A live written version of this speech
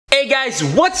Hey guys,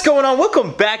 what's going on?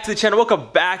 Welcome back to the channel. Welcome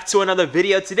back to another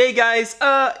video. Today guys,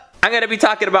 I'm gonna be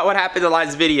talking about what happened in the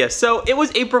last video. So it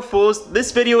was April Fool's.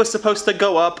 This video was supposed to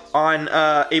go up on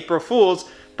April Fool's,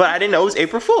 but I didn't know it was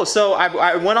April Fool's. So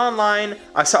I went online,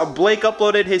 I saw Blake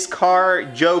uploaded his car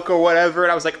joke or whatever,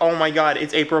 and I was like, oh my god,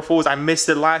 it's April Fool's. I missed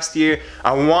it last year.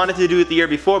 I wanted to do it the year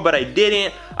before, but I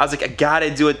didn't. I was like, I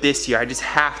gotta do it this year. I just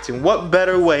have to. What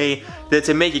better way than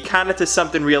to make it kind of to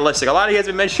something realistic? A lot of you guys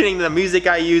have been mentioning the music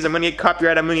I use. I'm gonna get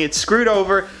copyrighted. I'm gonna get screwed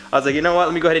over. I was like, you know what?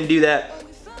 Let me go ahead and do that.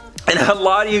 And a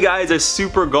lot of you guys are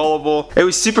super gullible. It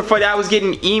was super funny. I was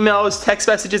getting emails, text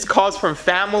messages, calls from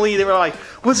family. They were like,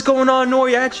 what's going on, Nour?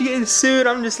 You're actually getting sued?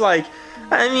 I'm just like,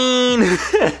 I mean,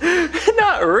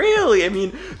 not really. I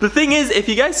mean, the thing is, if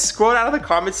you guys scroll down to the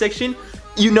comment section,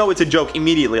 you know it's a joke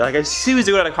immediately. Like, as soon as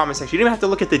you go to the comment section, you don't even have to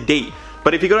look at the date.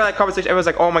 But if you go to that comment section, everyone's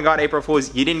like, oh my god, April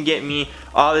Fool's, you didn't get me,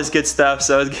 all this good stuff.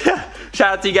 So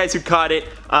shout out to you guys who caught it.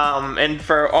 And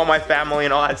for all my family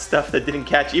and all that stuff that didn't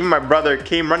catch. Even my brother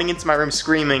came running into my room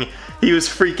screaming. He was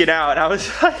freaking out. I was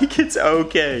like, it's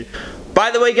okay.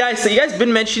 By the way guys, so you guys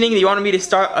been mentioning that you wanted me to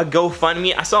start a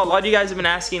GoFundMe. I saw a lot of you guys have been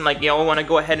asking, like, you know, I want to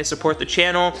go ahead and support the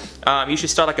channel. You should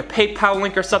start like a PayPal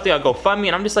link or something on GoFundMe.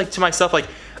 And I'm just like to myself, like,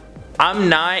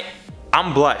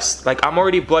 I'm blessed. Like, I'm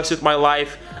already blessed with my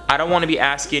life. I don't want to be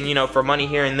asking, you know, for money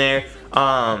here and there.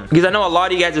 Because I know a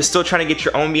lot of you guys are still trying to get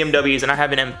your own BMWs and I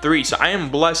have an M3. So I am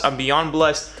blessed. I'm beyond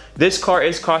blessed. This car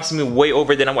is costing me way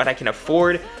over than what I can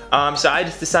afford. So I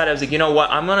just decided, I was like, you know what,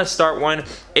 I'm gonna start one.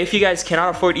 If you guys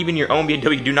cannot afford even your own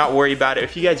BMW, do not worry about it.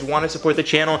 If you guys want to support the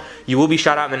channel, you will be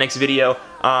shout out in the next video.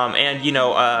 And you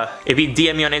know, if you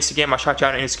DM me on Instagram, I'll shout you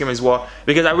out on Instagram as well,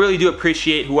 because I really do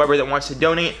appreciate whoever that wants to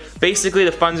donate. Basically,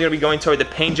 the funds are gonna be going toward the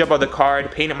paint job of the car, to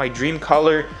paint it my dream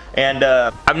color. And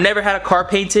I've never had a car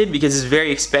painted because it's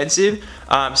very expensive.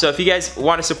 So if you guys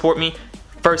want to support me,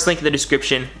 first link in the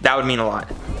description, that would mean a lot.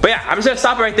 But yeah, I'm just gonna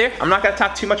stop it right there. I'm not gonna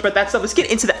talk too much about that stuff. Let's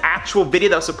get into the actual video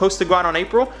that was supposed to go out on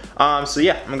April. So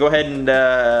yeah, I'm gonna go ahead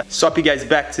and swap you guys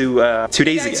back to 2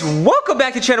 days ago. Welcome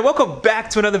back to the channel. Welcome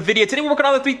back to another video. Today we're working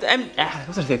on the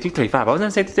 335. I was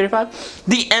gonna say 335.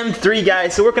 The M3,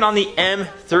 guys. So working on the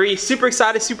M3. Super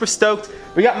excited, super stoked.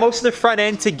 We got most of the front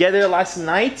end together last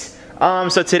night.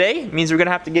 So today means we're gonna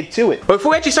have to get to it. But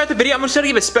before we actually start the video, I'm just gonna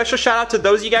give a special shout out to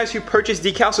those of you guys who purchased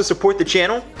decals to support the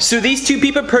channel. So these two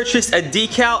people purchased a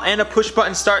decal and a push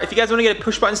button start. If you guys wanna get a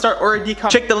push button start or a decal,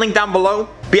 check the link down below.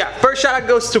 But yeah, first shout out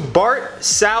goes to Bart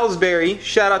Salisbury.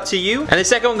 Shout out to you. And the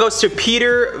second one goes to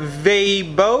Peter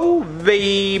Vabo,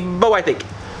 I think.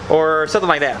 Or something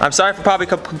like that. I'm sorry for probably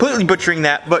completely butchering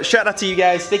that, but shout out to you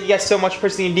guys. Thank you guys so much for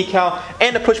purchasing a decal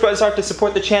and a push button start to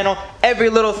support the channel. Every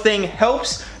little thing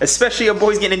helps, especially your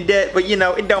boy's getting in debt, but you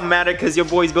know, it don't matter because your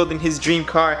boy's building his dream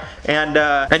car, and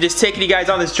just taking you guys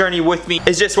on this journey with me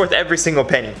is just worth every single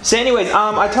penny. So anyways,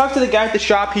 I talked to the guy at the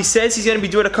shop. He says he's gonna be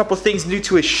doing a couple things new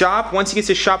to his shop. Once he gets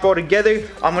his shop all together,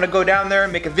 I'm gonna go down there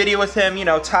and make a video with him, you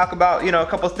know, talk about, you know, a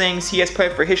couple things he has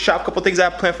planned for his shop, a couple things I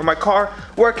have planned for my car,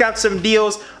 work out some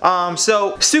deals.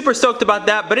 So super stoked about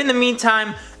that. But in the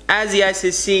meantime, as you guys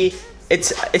can see,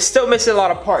 it's still missing a lot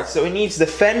of parts. So it needs the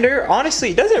fender. Honestly,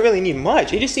 it doesn't really need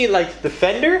much. It just needs like the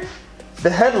fender,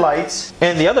 the headlights,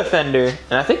 and the other fender.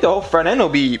 And I think the whole front end will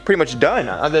be pretty much done.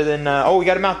 Other than, oh, we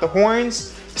gotta mount the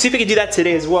horns. See if we can do that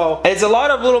today as well. And it's a lot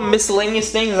of little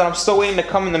miscellaneous things that I'm still waiting to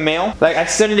come in the mail. Like, I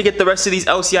still need to get the rest of these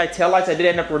LCI taillights. I did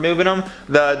end up removing them,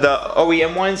 the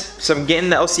OEM ones. So I'm getting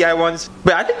the LCI ones.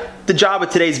 But I think the job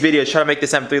of today's video is trying to make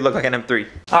this M3 look like an M3.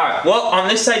 Alright, well, on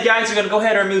this side, guys, we're gonna go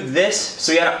ahead and remove this.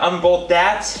 So we gotta unbolt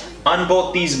that,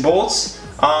 unbolt these bolts.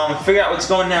 Figure out what's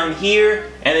going down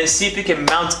here, and then see if we can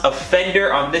mount a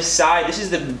fender on this side. This is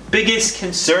the biggest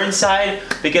concern side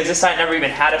because this side never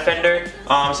even had a fender,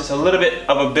 so it's a little bit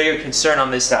of a bigger concern on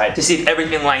this side to see if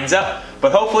everything lines up.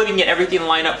 But hopefully we can get everything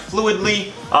lined up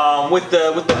fluidly with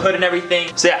the hood and everything.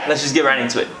 So yeah, let's just get right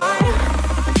into it.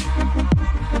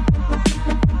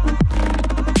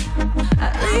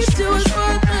 At least it was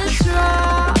worth a try.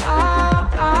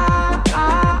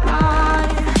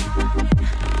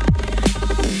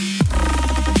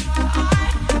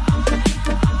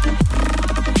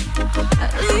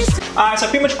 So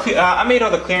pretty much I made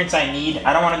all the clearance I need.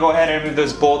 I don't want to go ahead and remove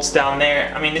those bolts down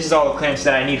there. I mean, this is all the clearance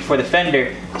that I need for the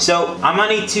fender. So I'm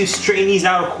gonna need to straighten these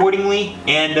out accordingly,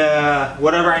 and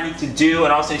whatever I need to do.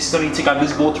 And also, I still need to take out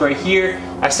this bolt right here.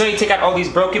 I still need to take out all these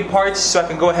broken parts so I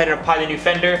can go ahead and apply the new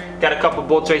fender. Got a couple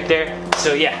bolts right there.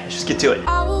 So yeah, let's just get to it.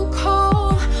 I will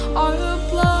call all your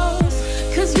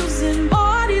bluffs, 'cause using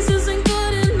bodies isn't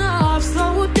good enough.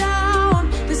 Slow down,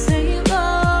 this ain't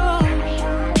love.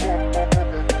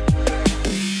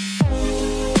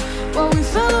 Well, we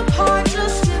fell apart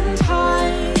just in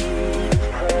time.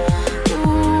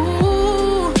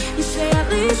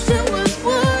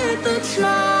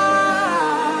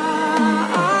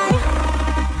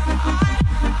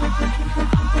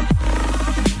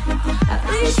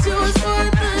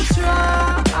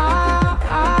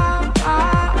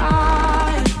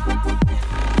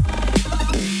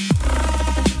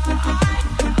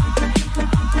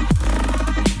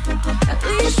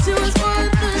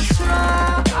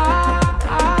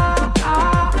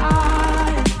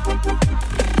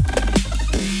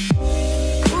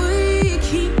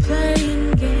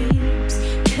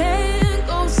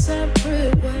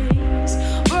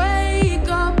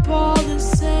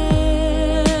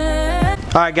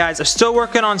 Alright guys, I'm still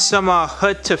working on some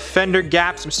hood to fender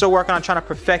gaps. I'm still working on trying to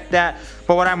perfect that.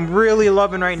 But what I'm really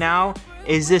loving right now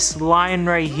is this line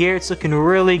right here. It's looking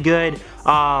really good.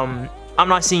 I'm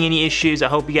not seeing any issues. I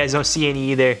hope you guys don't see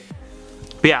any either.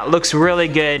 But yeah, it looks really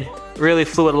good. Really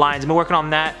fluid lines. I've been working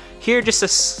on that. Here, just a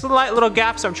slight little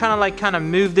gap, so I'm trying to like kind of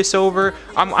move this over.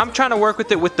 I'm trying to work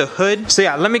with it with the hood. So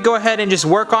yeah, let me go ahead and just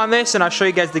work on this, and I'll show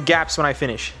you guys the gaps when I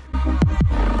finish.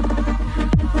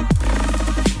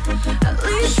 At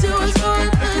least it was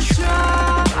worth the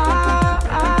try.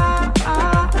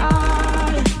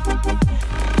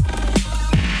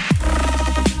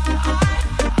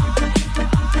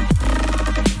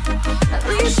 At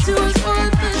least it was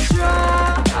worth the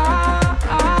try.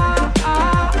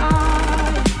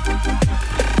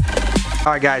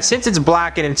 Alright guys, since it's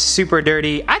black and it's super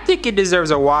dirty, I think it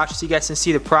deserves a wash so you guys can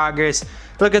see the progress.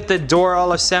 Look at the door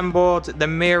all assembled, the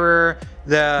mirror,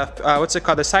 the, what's it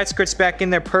called, the side skirts back in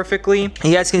there perfectly.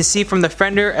 You guys can see from the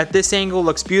fender at this angle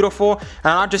looks beautiful. And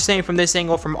I'm not just saying from this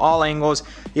angle, from all angles.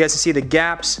 You guys can see the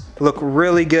gaps look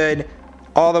really good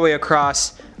all the way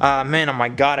across. Man, oh my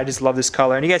god, I just love this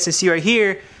color. And you guys can see right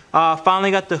here, finally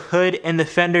got the hood and the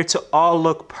fender to all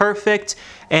look perfect.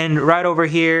 And right over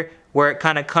here, where it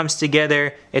kind of comes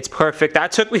together, it's perfect.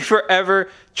 That took me forever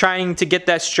trying to get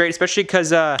that straight, especially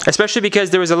because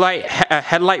there was a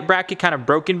headlight bracket kind of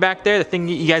broken back there, the thing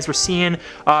that you guys were seeing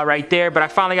right there. But I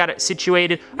finally got it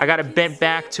situated. I got it bent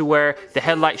back to where the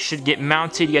headlight should get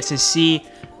mounted. You guys can see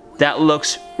that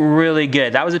looks really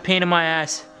good. That was a pain in my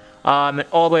ass. And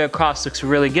all the way across looks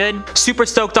really good. Super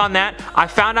stoked on that. I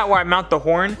found out where I mount the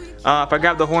horn. If I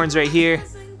grab the horns right here,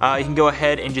 you can go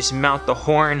ahead and just mount the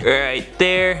horn right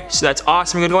there. So that's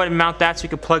awesome. I'm gonna go ahead and mount that so we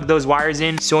can plug those wires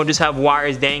in. So we'll just have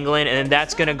wires dangling, and then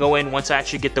that's gonna go in once I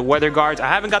actually get the weather guards. I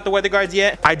haven't got the weather guards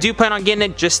yet. I do plan on getting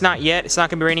it, just not yet. It's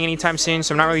not gonna be raining anytime soon,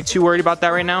 so I'm not really too worried about that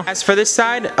right now. As for this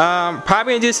side,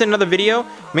 probably gonna do this in another video,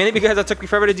 mainly because it took me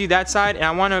forever to do that side, and I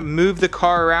wanna move the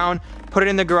car around, put it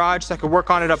in the garage so I can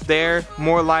work on it up there.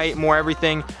 More light, more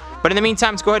everything. But in the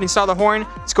meantime, let's go ahead and install the horn.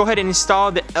 Let's go ahead and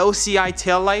install the LCI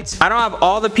taillights. I don't have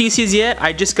all the pieces yet.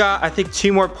 I just got, I think,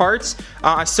 2 more parts.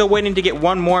 I'm still waiting to get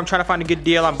 1 more. I'm trying to find a good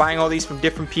deal. I'm buying all these from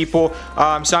different people.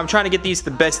 So I'm trying to get these the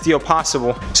best deal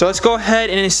possible. So let's go ahead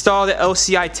and install the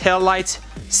LCI taillights.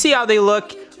 See how they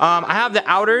look. I have the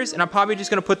outers, and I'm probably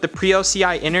just gonna put the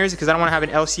pre-LCI inners because I don't wanna have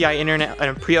an LCI inner and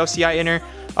a pre-LCI inner.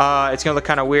 It's gonna look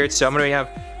kind of weird, so I'm gonna have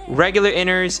regular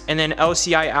inners and then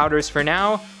LCI outers for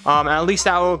now. And at least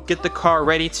I will get the car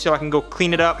ready so I can go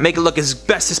clean it up, make it look as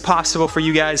best as possible for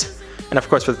you guys, and of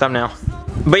course for the thumbnail.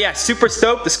 But yeah, super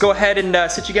stoked. Let's go ahead and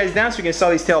sit you guys down so we can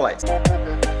install these taillights.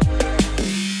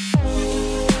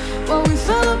 Well, we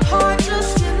fell apart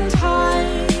just in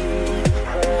time.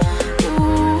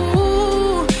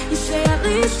 Ooh, you say at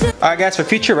least. Alright guys, for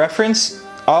future reference,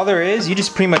 all there is, you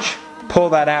just pretty much pull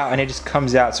that out and it just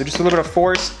comes out. So just a little bit of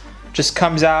force, just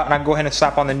comes out, and I can go ahead and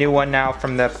slap on the new one now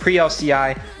from the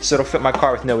pre-LCI so it'll fit my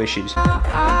car with no issues.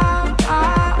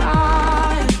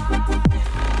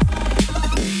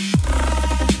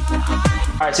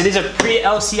 Alright, so these are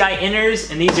pre-LCI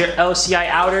inners and these are LCI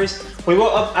outers.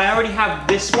 I already have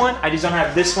this one, I just don't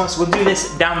have this one, so we'll do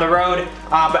this down the road.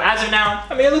 But as of now,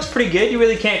 I mean, it looks pretty good. You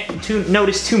really can't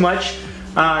notice too much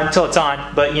until it's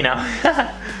on, but you know.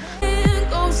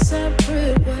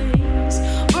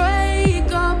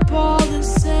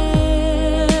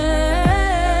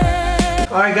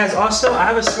 Alright guys, also I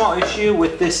have a small issue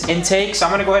with this intake, so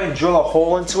I'm going to go ahead and drill a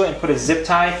hole into it and put a zip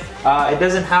tie. It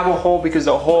doesn't have a hole because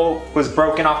the hole was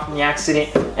broken off in the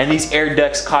accident, and these air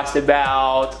ducts cost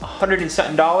about $100 and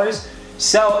something.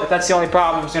 So if that's the only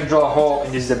problem, I'm just going to drill a hole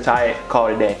and just zip tie it, call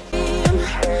it a day.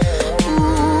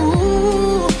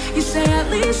 Ooh, you say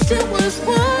at least it was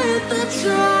worth the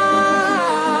try.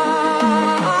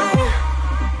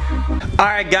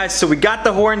 Alright guys, so we got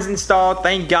the horns installed.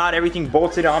 Thank God everything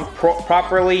bolted on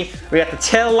properly. We got the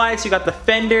tail lights, we got the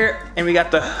fender, and we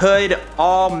got the hood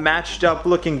all matched up,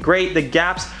 looking great. The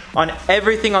gaps on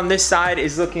everything on this side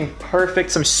is looking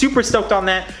perfect, so I'm super stoked on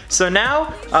that. So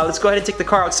now, let's go ahead and take the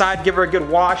car outside, give her a good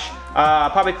wash.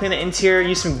 Probably clean the interior,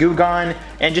 use some Goo Gone,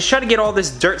 and just try to get all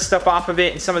this dirt stuff off of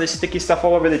it and some of this sticky stuff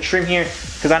all over the trim here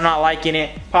because I'm not liking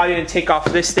it. Probably gonna take off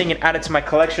this thing and add it to my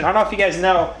collection. I don't know if you guys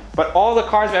know, but all the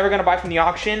cars I'm ever gonna buy from the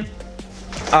auction,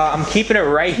 I'm keeping it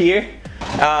right here.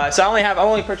 So I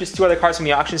only purchased 2 other cars from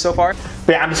the auction so far.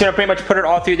 But yeah, I'm just gonna pretty much put it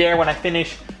all through there when I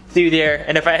finish through there,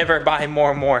 and if I ever buy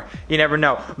more and more, you never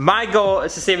know. My goal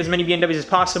is to save as many BMWs as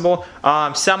possible.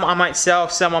 Some I might sell,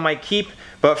 some I might keep.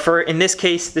 But in this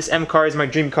case, this M car is my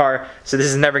dream car, so this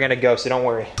is never gonna go, so don't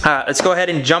worry. Let's go ahead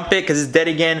and jump it, because it's dead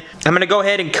again. I'm gonna go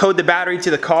ahead and code the battery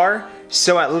to the car,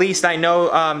 so at least I know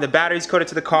the battery's coded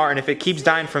to the car, and if it keeps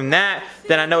dying from that,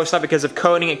 then I know it's not because of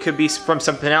coding, it could be from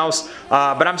something else,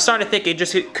 but I'm starting to think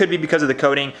it could be because of the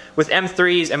coding. With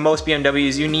M3s and most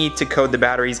BMWs, you need to code the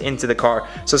batteries into the car.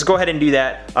 So let's go ahead and do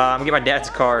that. I'm gonna get my dad's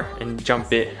car and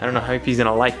jump it. I don't know how he's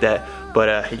gonna like that,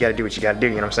 but you gotta do what you gotta do,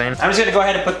 you know what I'm saying? I'm just gonna go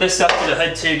ahead and put this stuff to the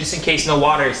hood too, just in case no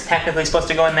water is technically supposed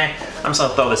to go in there. I'm just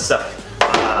gonna throw this stuff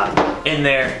in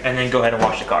there and then go ahead and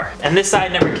wash the car. And this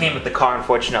side never came with the car,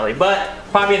 unfortunately, but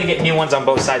probably gonna get new ones on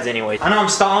both sides anyway. I know I'm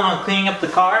stalling on cleaning up the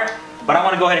car, but I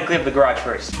wanna go ahead and clean up the garage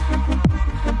first.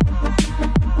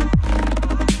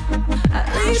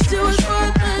 At least it was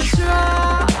worth a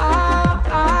try.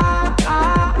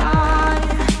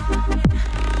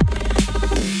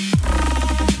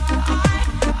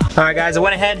 Alright guys, I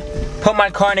went ahead, put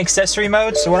my car in accessory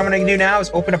mode, so what I'm gonna do now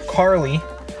is open up Carly.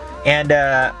 And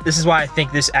this is why I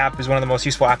think this app is one of the most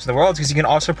useful apps in the world, because you can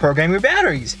also program your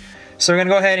batteries. So we're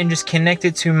gonna go ahead and just connect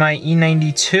it to my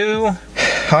E92.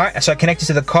 All right, so I connected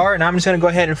to the car, and I'm just gonna go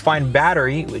ahead and find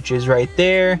battery, which is right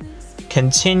there.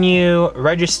 Continue,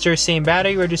 register same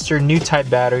battery, register new type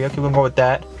battery. Okay, we'll go with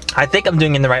that. I think I'm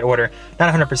doing it in the right order,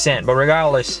 not 100%, but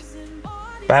regardless,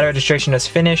 battery registration is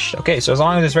finished. Okay, so as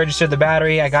long as it's registered the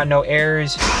battery, I got no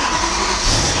errors.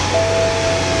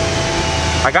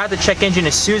 I got the check engine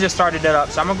as soon as I started it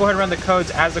up, so I'm gonna go ahead and run the codes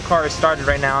as the car is started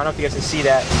right now. I don't know if you guys can see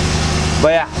that,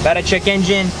 but yeah, battery check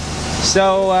engine.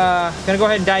 So gonna go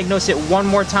ahead and diagnose it one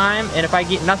more time, and if I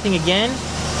get nothing again,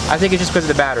 I think it's just because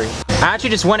of the battery. I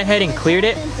actually just went ahead and cleared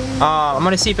it. I'm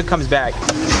gonna see if it comes back.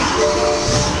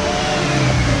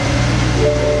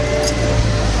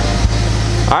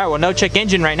 All right, well, no check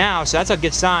engine right now, so that's a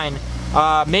good sign.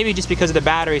 Maybe just because of the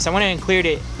battery. So I went ahead and cleared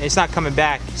it, and it's not coming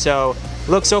back. So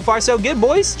look, so far so good,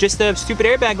 boys. Just the stupid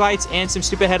airbag lights and some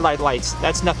stupid headlight lights.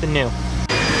 That's nothing new.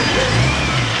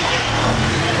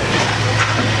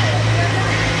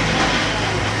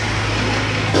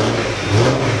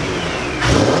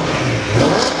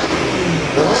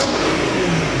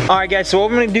 Alright guys, so what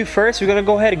we're going to do first, we're going to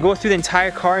go ahead and go through the entire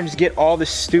car and just get all the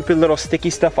stupid little sticky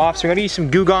stuff off. So we're going to use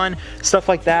some Goo Gone, stuff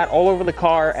like that, all over the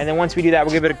car. And then once we do that,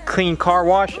 we'll give it a clean car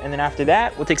wash. And then after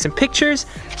that, we'll take some pictures.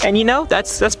 And you know,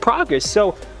 that's progress.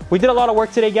 So we did a lot of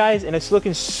work today, guys, and it's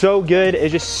looking so good.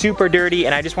 It's just super dirty,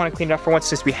 and I just want to clean it up for once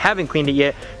since we haven't cleaned it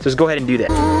yet. So let's go ahead and do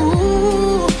that.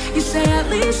 Ooh, you say at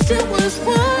least it was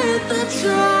worth the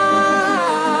try.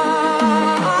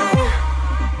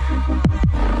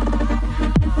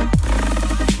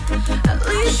 At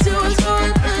least it was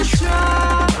worth the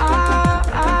try.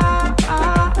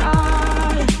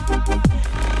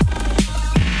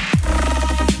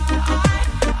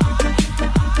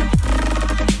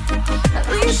 At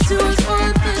least it was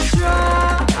worth the try.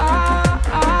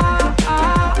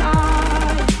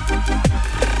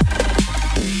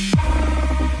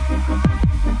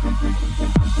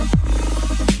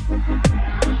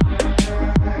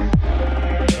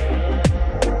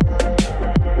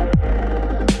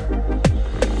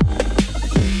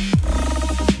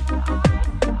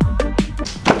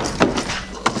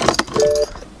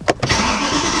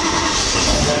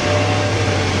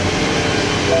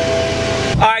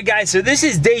 Alright guys, so this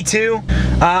is day 2.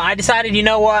 I decided, you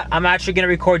know what, I'm actually gonna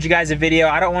record you guys a video.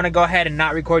 I don't want to go ahead and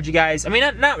not record you guys. I mean,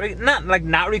 not like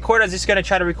not record. I was just gonna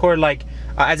try to record like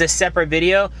as a separate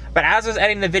video. But as I was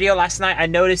editing the video last night, I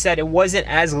noticed that it wasn't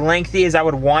as lengthy as I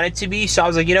would want it to be. So I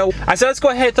was like, you know, I said let's go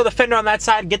ahead and throw the fender on that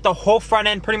side, get the whole front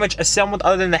end pretty much assembled,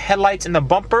 other than the headlights and the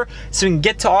bumper, so we can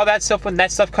get to all that stuff when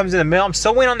that stuff comes in the mail. I'm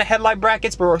still waiting on the headlight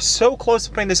brackets, but we're so close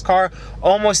to putting this car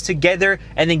almost together,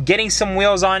 and then getting some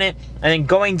wheels on it, and then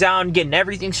going down, getting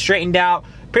everything straightened out,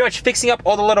 pretty much fixing up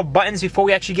all the little buttons before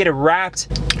we actually get it wrapped.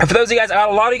 And for those of you guys,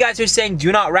 a lot of you guys are saying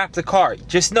do not wrap the car.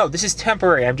 Just know this is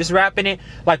temporary. I'm just wrapping it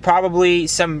like probably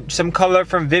some color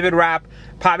from Vivid Wrap.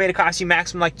 Probably to cost you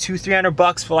maximum like $200-300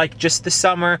 bucks for like just the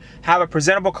summer. Have a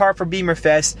presentable car for Beamer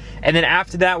Fest, and then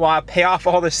after that, while I pay off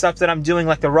all the stuff that I'm doing,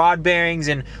 like the rod bearings,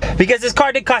 and because this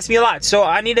car did cost me a lot, so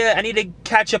I need to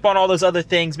catch up on all those other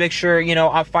things. Make sure, you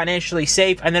know, I'm financially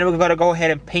safe, and then we're gonna go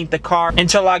ahead and paint the car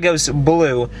Interlagos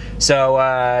blue. So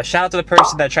shout out to the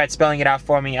person that tried spelling it out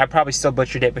for me. I probably still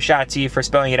butchered it, but shout out to you for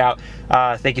spelling it out.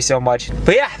 Thank you so much.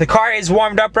 But yeah, the car is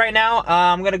warmed up right now.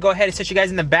 I'm gonna go ahead and set you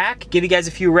guys in the back, give you guys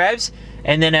a few revs.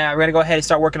 And then we're gonna go ahead and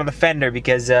start working on the fender,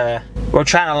 because we're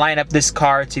trying to line up this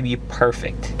car to be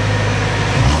perfect.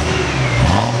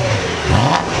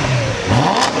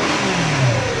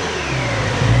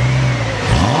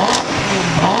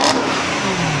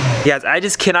 Guys, I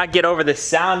just cannot get over the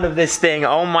sound of this thing.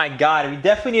 Oh my god, we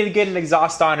definitely need to get an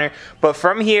exhaust on her. But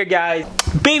from here, guys,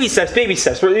 baby steps, baby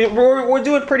steps. We're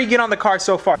doing pretty good on the car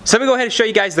so far. So let me go ahead and show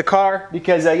you guys the car,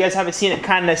 because you guys haven't seen it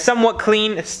kind of somewhat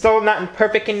clean. It's still not in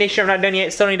perfect condition. I'm not done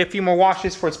yet. Still need a few more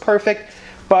washes before it's perfect.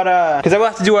 But, because I will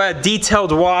have to do a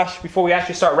detailed wash before we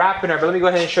actually start wrapping her. But let me go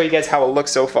ahead and show you guys how it looks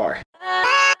so far.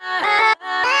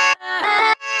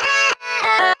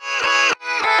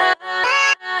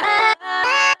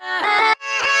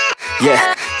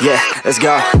 Yeah, let's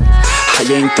go. I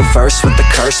ain't the first with the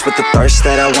curse, with the thirst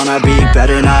that I wanna be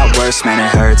better, not worse, man it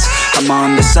hurts. I'm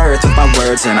on this earth with my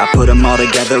words and I put them all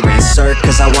together, insert,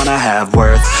 cause I wanna have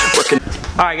worth.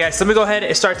 Alright guys, so let me go ahead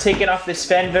and start taking off this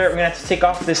fender. We're gonna have to take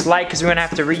off this light because we're gonna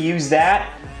have to reuse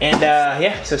that. And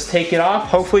yeah, so let's take it off.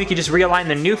 Hopefully you can just realign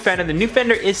the new fender. The new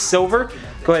fender is silver.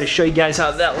 Go ahead and show you guys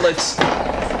how that looks.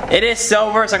 It is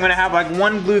silver, so I'm gonna have like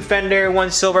one blue fender, one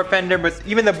silver fender, but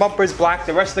even the bumper is black.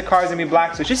 The rest of the car is gonna be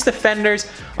black, so it's just the fenders,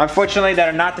 unfortunately, that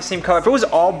are not the same color. If it was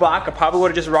all black, I probably would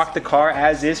have just rocked the car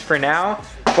as is for now,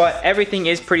 but everything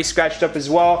is pretty scratched up as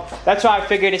well. That's why I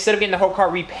figured instead of getting the whole car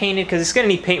repainted, because it's gonna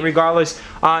need paint regardless,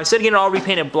 instead of getting it all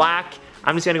repainted black,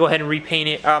 I'm just gonna go ahead and repaint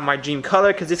it my dream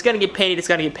color, because it's gonna get painted, it's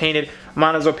gonna get painted.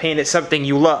 Might as well paint it something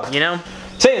you love, you know?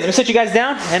 So anyways, I'm gonna sit you guys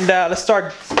down, and let's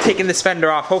start taking this fender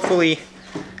off. Hopefully,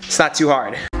 it's not too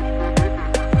hard.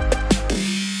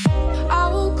 I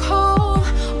will call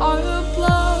all your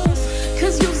bluffs,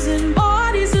 cause using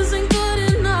bodies isn't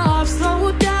good enough.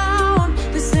 Slow down,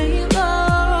 this ain't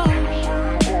love.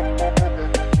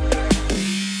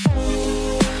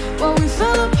 Well, we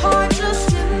fell apart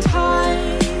just in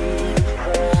time.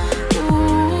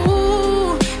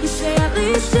 Ooh, you say at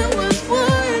least it was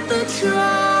worth the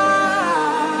try.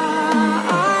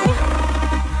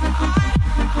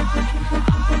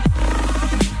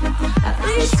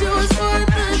 It was worth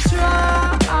the try.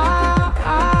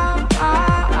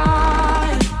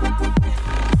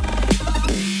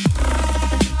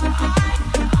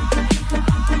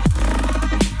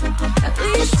 At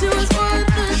least it was worth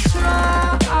the try.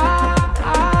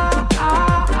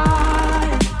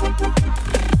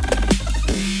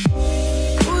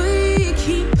 We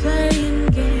keep playing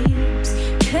games,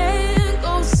 can't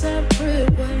go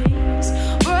separate ways.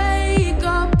 Break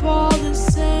up all the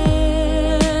same.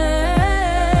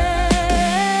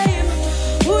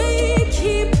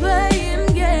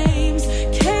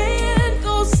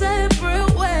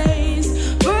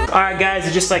 Alright guys,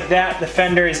 just like that, the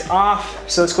fender is off.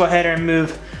 So let's go ahead and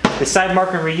remove the side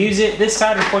marker and reuse it. This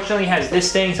side unfortunately has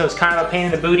this thing, so it's kind of a pain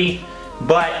in the booty,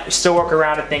 but still work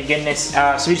around it, thank goodness.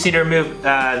 So we just need to remove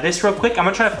this real quick. I'm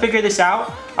gonna try to figure this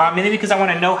out, mainly because I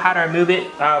wanna know how to remove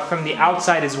it from the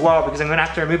outside as well, because I'm gonna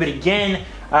have to remove it again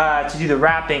to do the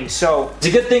wrapping. So it's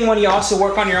a good thing when you also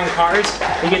work on your own cars,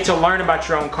 you get to learn about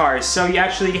your own cars. So you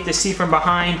actually get to see from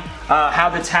behind how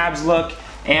the tabs look.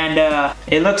 And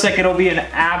it looks like it'll be an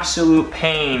absolute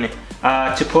pain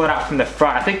to pull it out from the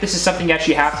front. I think this is something you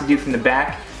actually have to do from the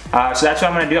back. So that's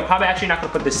what I'm gonna do. I'm probably actually not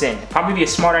gonna put this in. It'd probably be a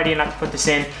smart idea not to put this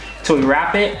in until we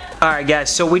wrap it. Alright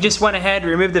guys, so we just went ahead,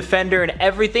 removed the fender and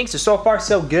everything. So far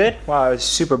so good. Wow, it's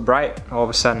super bright all of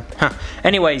a sudden.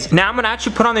 Anyways, now I'm gonna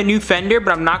actually put on the new fender,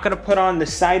 but I'm not gonna put on the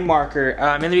side marker,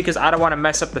 mainly because I don't wanna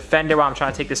mess up the fender while I'm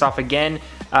trying to take this off again.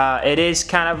 It is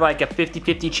kind of like a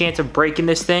 50-50 chance of breaking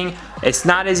this thing. It's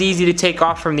not as easy to take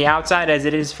off from the outside as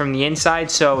it is from the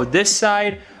inside. So this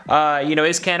side, you know,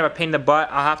 is kind of a pain in the butt.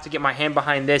 I'll have to get my hand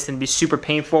behind this and be super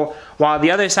painful. While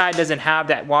the other side doesn't have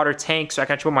that water tank, so I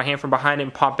can actually put my hand from behind it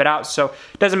and pop it out. So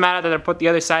it doesn't matter that I put the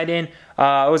other side in.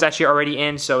 It was actually already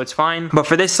in, so it's fine. But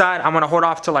for this side, I'm gonna hold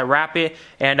off till I wrap it.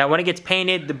 And when it gets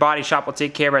painted, the body shop will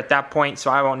take care of it at that point,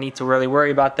 so I won't need to really worry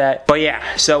about that. But yeah,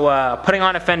 so putting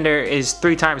on a fender is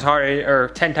 3 times harder, or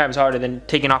 10 times harder than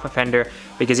taking off a fender,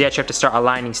 because you actually have to start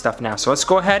aligning stuff now. So let's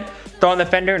go ahead, throw on the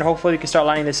fender, and hopefully we can start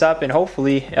lining this up, and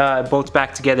hopefully it bolts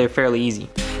back together fairly easy.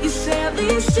 You say at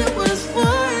least it was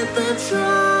worth the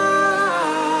try.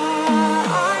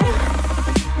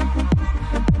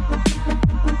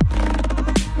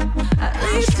 At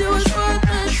least it was worth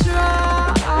the try.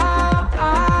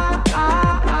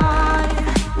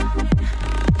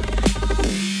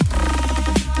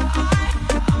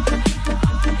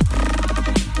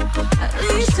 At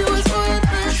least it was worth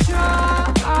the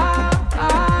try.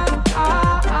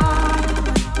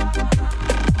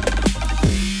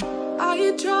 Are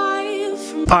you driving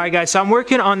from Alright guys, so I'm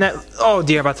working on that, oh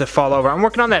dear, about to fall over. I'm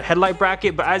working on that headlight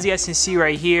bracket, but as you guys can see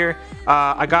right here,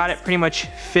 I got it pretty much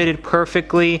fitted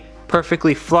perfectly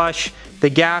flush. The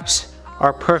gaps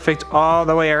are perfect all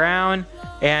the way around.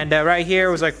 And right here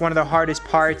was like one of the hardest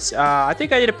parts. I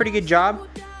think I did a pretty good job.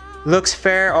 looks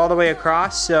fair all the way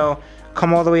across. So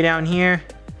come all the way down here.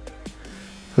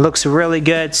 Looks really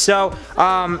good. So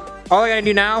all I gotta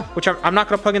do now, which I'm not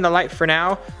gonna plug in the light for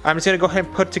now, I'm just gonna go ahead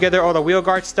and put together all the wheel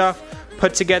guard stuff,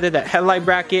 put together that headlight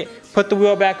bracket, put the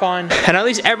wheel back on, and at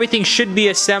least everything should be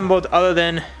assembled other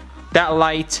than that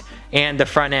light and the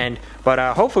front end. But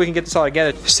hopefully we can get this all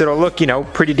together so it'll look, you know,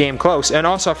 pretty damn close. And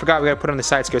also I forgot we gotta put on the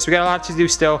side skirts. We got a lot to do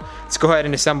still. Let's go ahead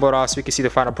and assemble it all so we can see the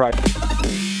final product.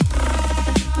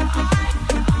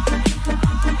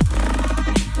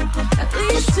 At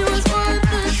least it was worth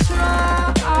a try.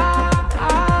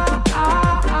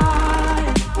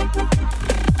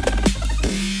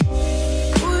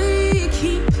 We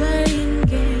keep playing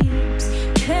games,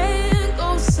 can't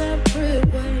go separate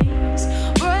ways.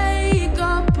 Break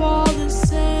up all the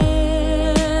same.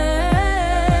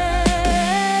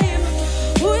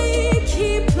 We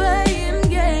keep playing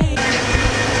games.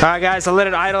 Alright guys, I let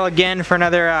it idle again for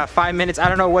another 5 minutes. I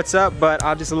don't know what's up, but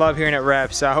I just love hearing it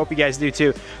rev, so I hope you guys do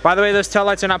too. By the way, those tail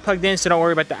lights are not plugged in, so don't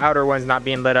worry about the outer ones not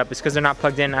being lit up. It's because they're not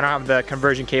plugged in. I don't have the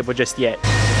conversion cable just yet.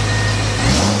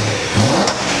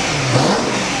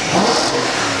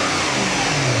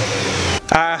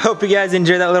 I hope you guys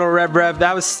enjoyed that little rev.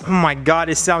 That was, oh my god,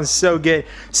 it sounds so good.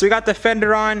 So we got the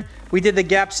fender on. We did the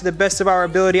gaps to the best of our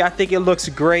ability. I think it looks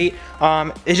great.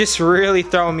 It's just really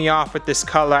throwing me off with this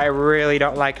color. I really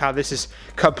don't like how this is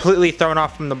completely thrown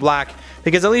off from the black,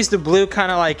 because at least the blue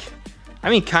kind of like, I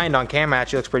mean, kind on camera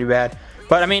actually looks pretty bad.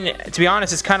 But I mean, to be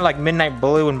honest, it's kind of like midnight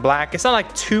blue and black. It's not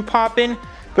like too popping,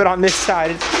 but on this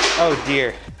side, it's, oh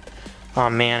dear. Oh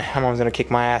man, my mom's gonna kick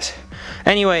my ass.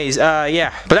 Anyways,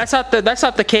 yeah, but that's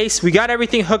not the case. We got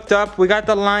everything hooked up. We got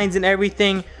the lines and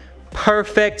everything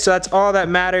perfect, so that's all that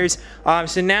matters.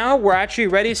 So now we're actually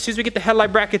ready. As soon as we get the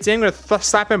headlight brackets in, we're gonna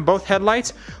slap in both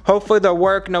headlights. Hopefully they'll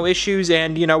work, no issues,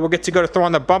 and you know, we'll get to go to throw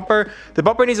on the bumper. The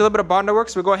bumper needs a little bit of Bondo work,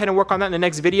 so we'll go ahead and work on that in the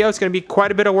next video. It's gonna be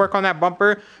quite a bit of work on that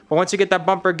bumper, but once we get that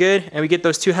bumper good and we get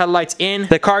those two headlights in,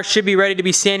 the car should be ready to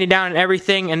be sanded down and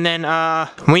everything, and then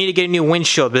we need to get a new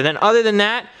windshield. But then other than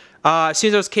that, as soon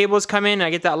as those cables come in,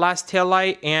 I get that last tail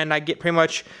light and I get pretty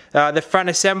much the front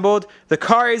assembled. The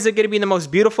car is going to be in the most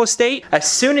beautiful state. As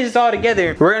soon as it's all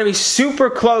together, we're going to be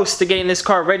super close to getting this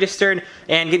car registered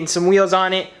and getting some wheels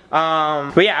on it.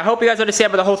 But yeah, I hope you guys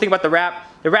understand about the whole thing about the wrap.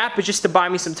 The wrap is just to buy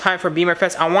me some time for Beamer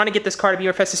Fest. I want to get this car to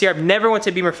Beamer Fest this year. I've never went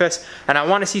to Beamer Fest, and I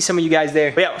want to see some of you guys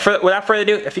there. But yeah, without further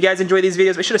ado, if you guys enjoy these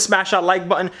videos, make sure to smash that like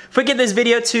button. If we get this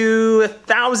video to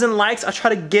 1,000 likes, I'll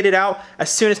try to get it out as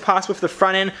soon as possible for the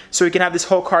front end so we can have this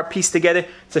whole car pieced together.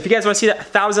 So if you guys want to see that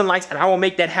 1,000 likes, and I will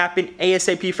make that happen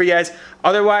ASAP for you guys.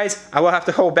 Otherwise, I will have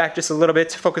to hold back just a little bit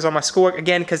to focus on my schoolwork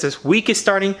again, because this week is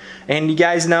starting, and you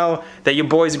guys know that your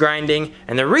boy's grinding.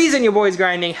 And the reason your boy's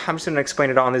grinding, I'm just going to explain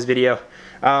it all in this video.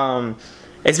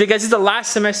 It's because it's the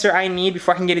last semester I need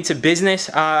before I can get into business.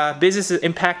 Business is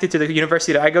impacted to the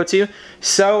university that I go to,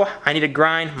 so I need to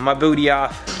grind my booty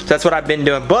off. So that's what I've been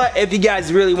doing. But if you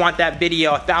guys really want that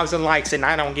video 1,000 likes, and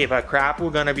I don't give a crap,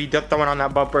 we're gonna be throwing on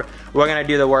that bumper. We're gonna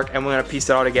do the work and we're gonna piece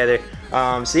it all together.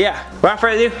 So yeah, without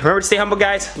further ado, remember to stay humble,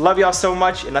 guys. Love y'all so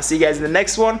much, and I'll see you guys in the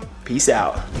next one. Peace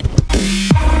out.